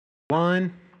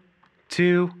1,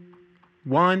 2,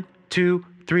 1, 2,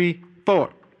 3, 4.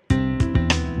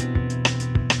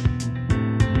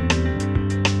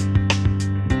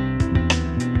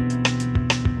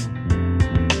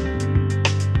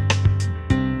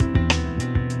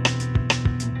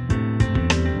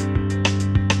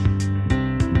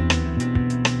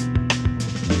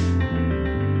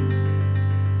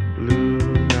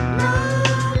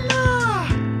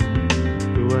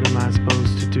 What am I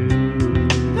supposed to do?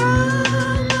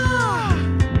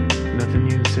 Nothing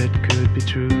you said could be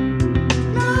true.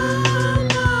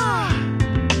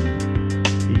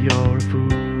 You're a fool.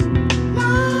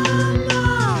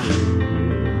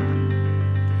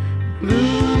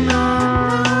 Luna,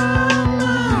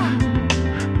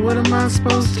 what am I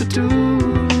supposed to do?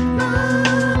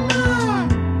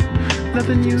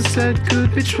 Nothing you said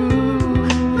could be true.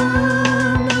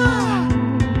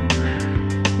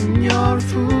 You're a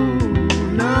fool,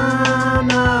 no,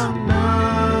 no, no,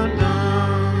 no.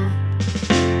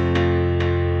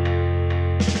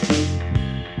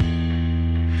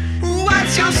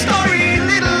 What's your story,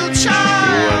 little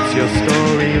child? What's your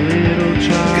story, little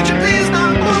child? Could you please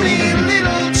don't bore me,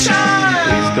 little child?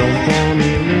 Please don't bore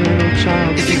me, little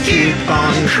child. If you keep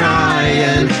on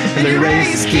crying and the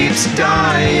race keeps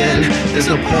dying, there's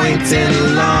no point in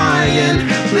lying,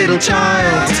 little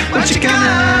child. What you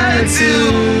gonna do?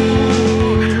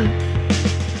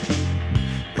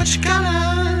 What you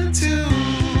gonna do?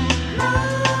 La,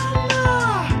 la.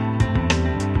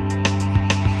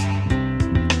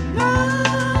 La,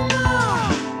 la.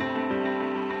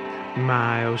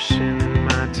 My ocean and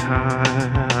my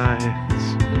tides,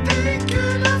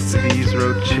 Thinking of these saving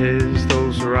roaches,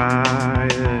 those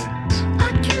riots,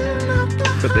 I cannot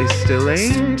but they still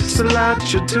ain't still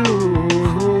at your doom.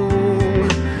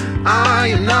 I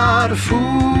am not a fool.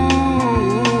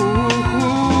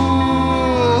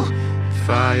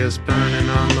 Fire's burning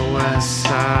on the west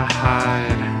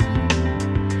side.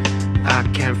 I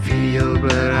can't feel,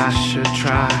 but I should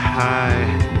try.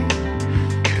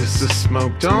 'Cause the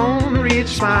smoke don't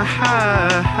reach my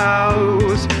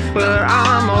house, but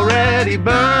I'm already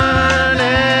burning.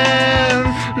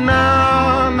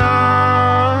 No, no.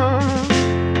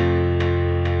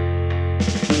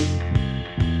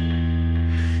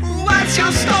 What's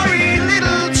your story,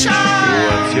 little child?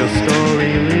 What's your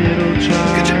story, little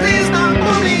child? Could you please don't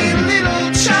bore me, little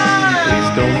child?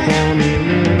 Please don't bore me,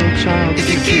 little child. If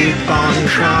you keep on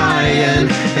crying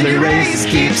and the race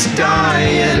keeps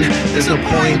dying, there's no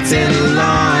point in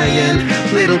lying,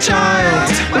 little child.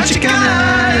 What you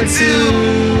gonna do?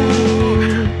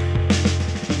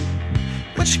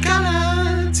 What you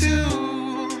gonna do?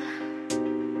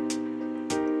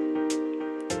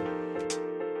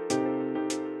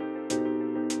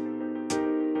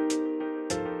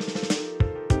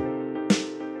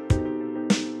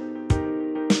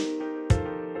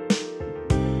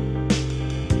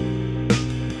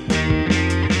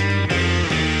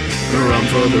 Run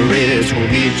for the ridge, we'll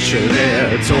meet you there.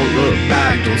 Don't look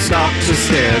back, don't stop to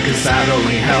stare, 'cause that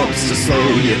only helps to slow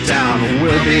you down.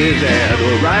 We'll be there,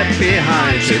 we're right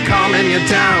behind you, calming you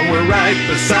down. We're right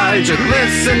beside you.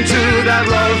 Listen to that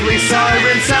lovely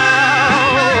siren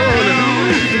sound.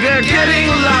 They're getting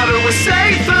louder, we're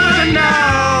safer now.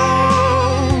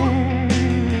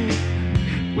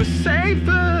 We're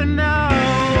safer now.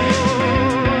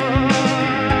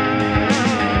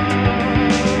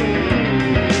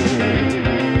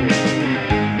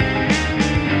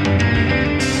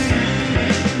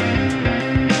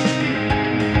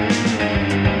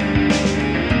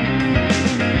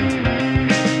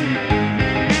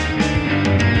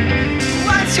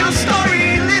 What's your story,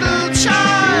 little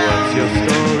child? What's your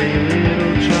story,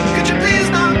 little child? Could you please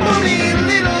don't bore me,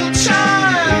 little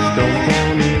child? Don't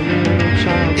bore me, little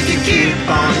child. If you keep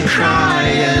on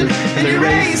crying and the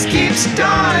race keeps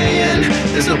dying,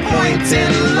 there's no point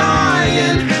in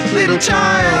lying, little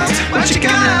child. What you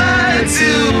gonna